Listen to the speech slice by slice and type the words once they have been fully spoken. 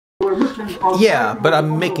where Muslims are. Yeah, but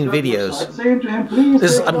I'm making videos. Saying to him,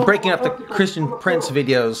 please. I'm breaking up the Christian Prince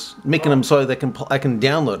videos, making them so that I can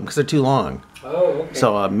download them because they're too long. Oh, okay.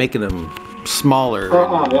 So I'm making them smaller.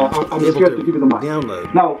 Yeah, I'm scared to give you the mic.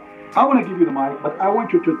 Download. Now, I want to give you the mic, but I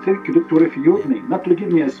want you to refute me, not to give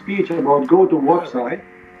me a speech about go to website.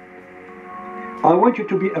 I want you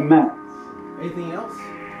to be a man. Anything else?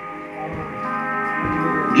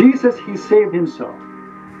 Jesus, he saved himself.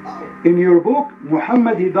 In your book,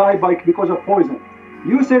 Muhammad, he died because of poison.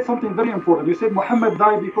 You said something very important. You said Muhammad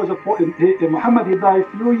died because of poison. Muhammad, he died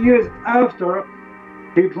a few years after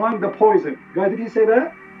he drank the poison. Guy, did he say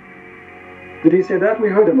that? Did he say that? We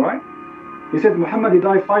heard him, right? He said Muhammad, he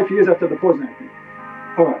died 5 years after the poison, I think.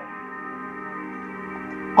 All right.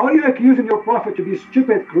 Are you accusing your prophet to be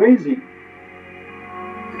stupid, crazy,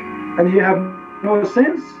 and he have no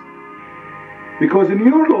sense? Because in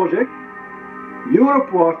your logic, your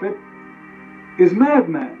prophet is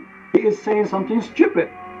madman. He is saying something stupid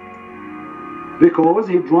because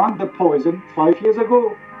he drank the poison 5 years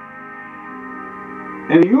ago.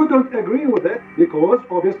 And you don't agree with it because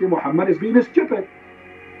obviously Muhammad is being stupid.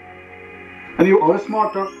 And you are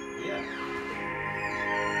smarter. Yeah.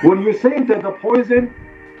 When you say that the poison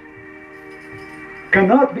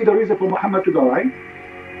cannot be the reason for Muhammad to die,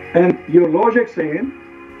 and your logic saying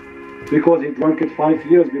because he drank it 5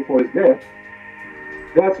 years before his death,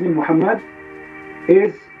 that means Muhammad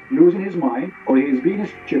is losing his mind, or he is being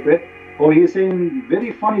stupid, or he is saying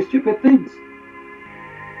very funny, stupid things.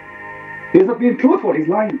 He is not being truthful, he's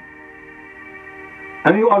lying.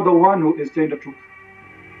 And you are the one who is saying the truth.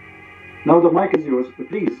 Now the mic is yours, but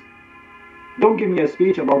please, don't give me a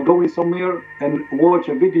speech about going somewhere and watch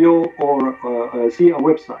a video or see a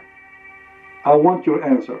website. I want your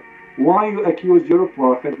answer. Why you accuse your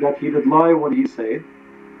prophet that he did lie when he said,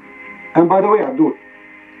 and by the way, Abdul,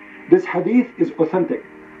 this hadith is authentic,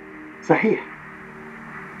 sahih.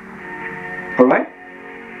 Alright?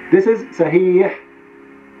 This is sahih.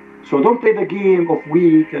 So don't play the game of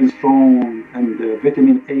weak and strong and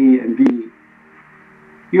vitamin A and B.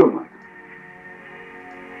 You're mine.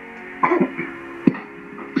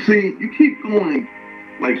 See, you keep going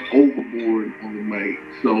like overboard on the mic.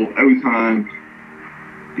 So every time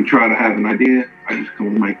you try to have an idea, I just come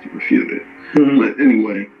on the mic to refute it. Mm-hmm. But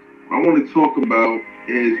anyway, what I want to talk about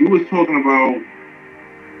is you was talking about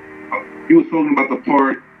the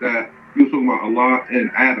part that you was talking about Allah and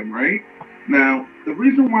Adam, right? Now, the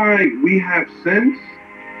reason why we have sins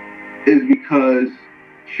is because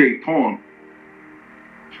Shaitan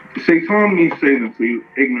means Satan for you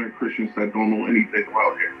ignorant Christians that don't know anything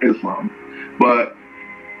about Islam. But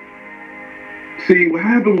see, what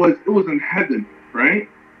happened was it was in heaven, right?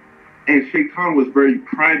 And Shaitan was very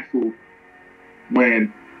prideful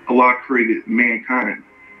when Allah created mankind.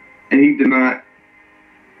 And he did not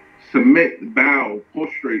submit, bow,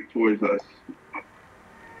 prostrate towards us.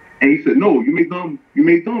 And he said, no, you made them,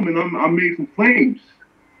 and I made some flames.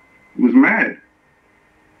 He was mad.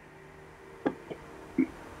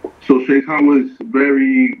 So Shaitan was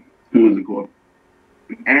very, what was it called?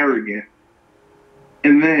 Arrogant.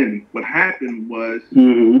 And then what happened was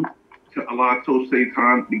Allah told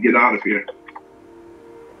Shaitan to get out of here.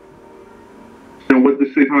 And what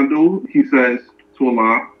does Shaitan do? He says to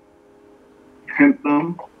Allah, tempt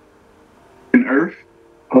them in earth.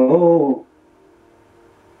 Oh.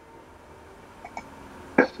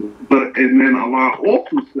 But and then Allah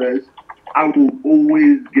also says, I will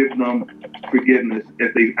always give them forgiveness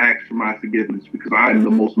if they ask for my forgiveness, because I am the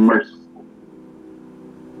most merciful.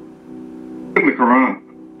 In the Quran.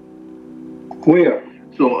 Where?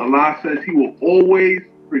 So Allah says he will always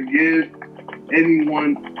forgive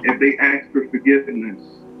anyone if they ask for forgiveness.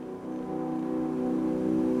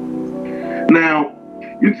 Now,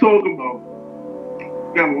 you talk about,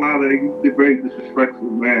 you got a lot of, you're very disrespectful,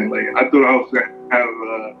 man. Like, I thought I was going to have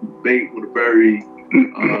a debate with a very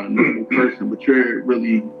normal person, but you're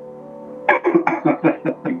really,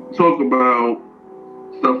 you talk about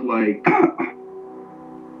stuff like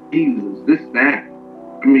Jesus, this, that.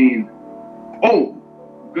 I mean, oh,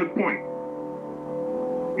 good point.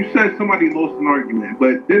 You said somebody lost an argument,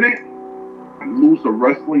 but didn't lose a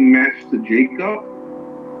wrestling match to Jacob?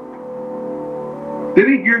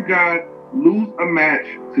 Didn't your God lose a match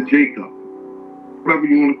to Jacob? Whatever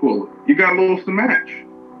you want to call it. Your God lost a match.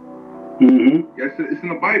 Mm-hmm. Yes, it's in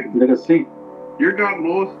the Bible. Let us see. Your God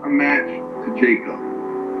lost a match to Jacob.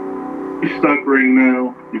 You're stuck right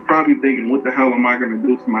now. You're probably thinking, what the hell am I going to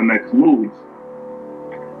do to my next move?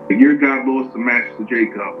 But your God lost a match to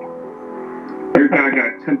Jacob. Your God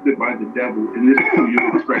got tempted by the devil, and this is who you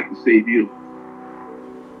expect to save you.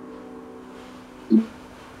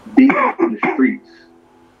 Beat in the streets.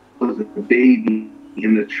 Was the baby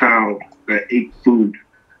and the child that ate food.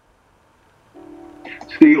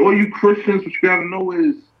 See, all you Christians, what you gotta know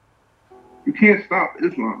is you can't stop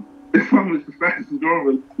Islam. Islam is the fastest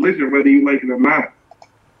growing religion, whether you like it or not.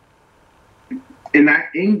 And that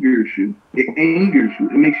angers you. It angers you.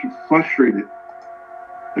 It makes you frustrated.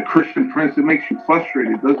 The Christian Prince, it makes you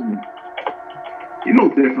frustrated, doesn't it? You're no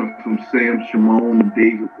different from Sam, Shimon, and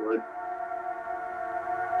David Blood.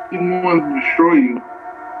 He wanted to destroy you.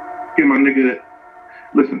 Okay, my nigga,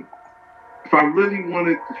 listen, if I really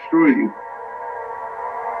wanted to destroy you,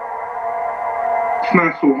 it's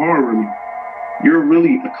not so hard, really. You're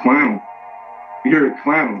really a clown. You're a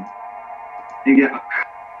clown. And yeah,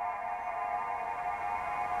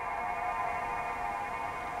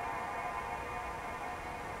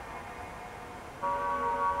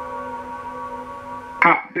 I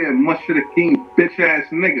said, Mushroom King, bitch ass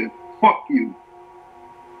nigga. Fuck you.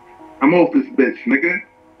 I'm off this bitch, nigga.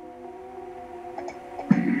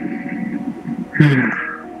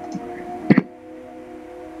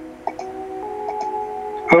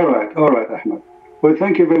 All right, Ahmed. Well,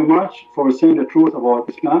 thank you very much for saying the truth about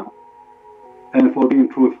Islam and for being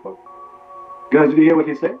truthful. Guys, did you hear what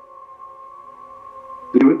he said?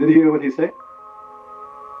 Did you hear what he said?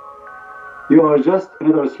 You are just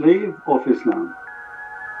another slave of Islam,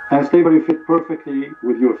 and slavery fit perfectly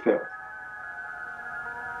with your faith.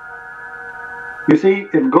 You see,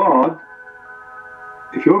 if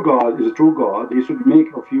your God is a true God, he should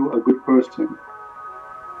make of you a good person.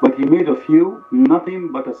 But he made of you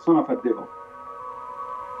nothing but a son of a devil.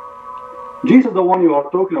 Jesus, the one you are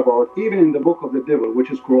talking about, even in the book of the devil, which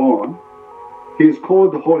is Quran, he is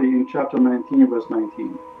called holy in chapter 19, verse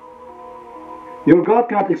 19. Your God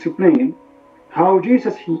cannot explain how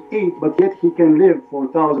Jesus he ate, but yet he can live for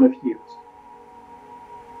thousands of years.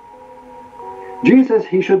 Jesus,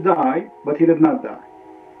 he should die, but he did not die.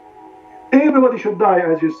 Everybody should die,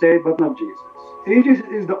 as you said, but not Jesus. Jesus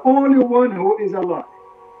is the only one who is alive.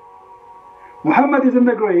 Muhammad is in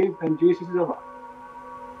the grave, and Jesus is alive.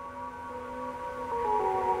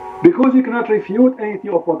 Because you cannot refute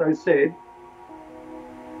anything of what I said,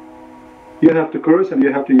 you have to curse and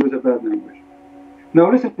you have to use a bad language.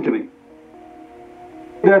 Now listen to me.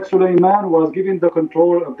 That Sulaiman was given the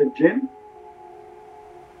control of the jinn.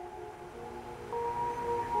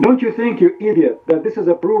 Don't you think, you idiot, that this is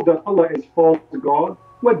a proof that Allah is false God?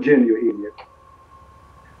 What jinn, you idiot?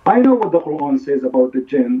 I know what the Quran says about the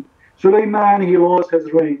jinn. Sulaiman, he lost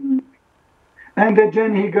his ring. And the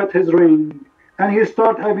jinn, he got his ring. And he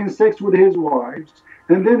started having sex with his wives.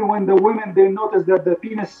 And then when the women, they noticed that the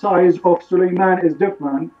penis size of Sulaiman is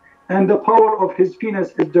different, and the power of his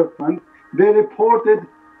penis is different, they reported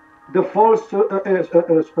the false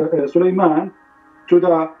Sulaiman to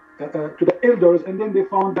the elders, and then they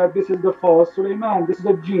found that this is the false Sulaiman, this is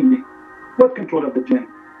a genie. What control of the jinn?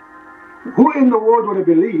 Who in the world would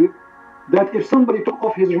believe that if somebody took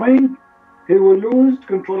off his ring, he will lose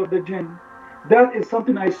control of the jinn? That is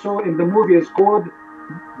something I saw in the movie. It's called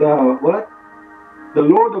the what? The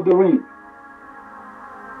Lord of the Ring.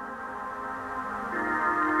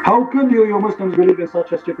 How could you Muslims believe in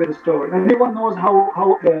such a stupid story? And anyone knows how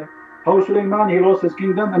Sulaiman he lost his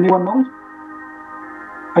kingdom? Anyone knows?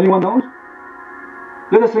 Anyone knows?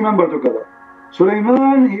 Let us remember together.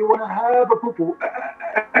 Sulaiman, he wanna have a poo-poo.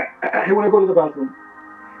 He wanna go to the bathroom.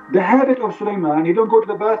 The habit of Sulaiman, he don't go to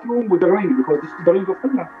the bathroom with the ring, because this is the ring of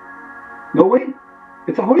Allah. No way.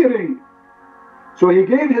 It's a holy ring. So he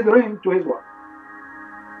gave his ring to his wife.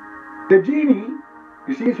 The genie,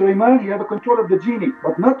 you see, Sulaiman, he had a control of the genie,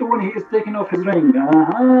 but not when he is taking off his ring.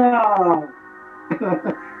 Aha!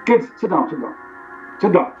 Kids, sit down, sit down.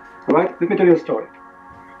 Sit down. All right? Let me tell you a story.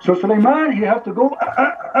 So Sulaiman, he had to go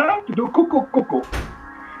to do cuckoo, cuckoo.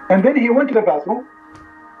 And then he went to the bathroom.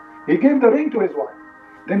 He gave the ring to his wife.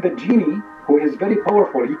 Then the genie, who is very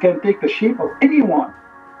powerful, he can take the shape of anyone.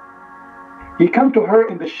 He come to her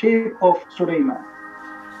in the shape of Sulaiman.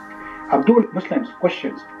 Abdul, Muslims,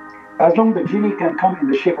 questions. As long as the genie can come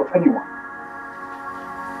in the shape of anyone.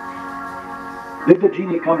 Did the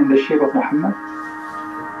genie come in the shape of Muhammad?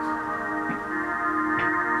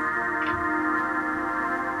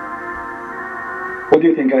 What do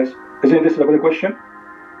you think, guys? Isn't this a good question?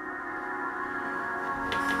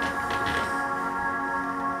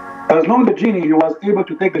 As long as the genie he was able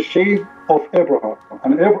to take the shape of Abraham,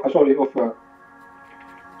 of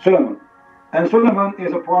Solomon. And Solomon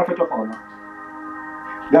is a prophet of Allah.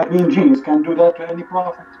 That means genies can do that to any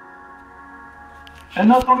prophet. And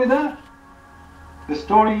not only that, the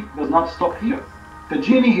story does not stop here. The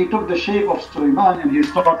genie, he took the shape of Sulaiman and he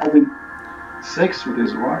started having sex with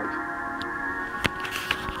his wife.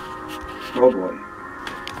 Oh boy.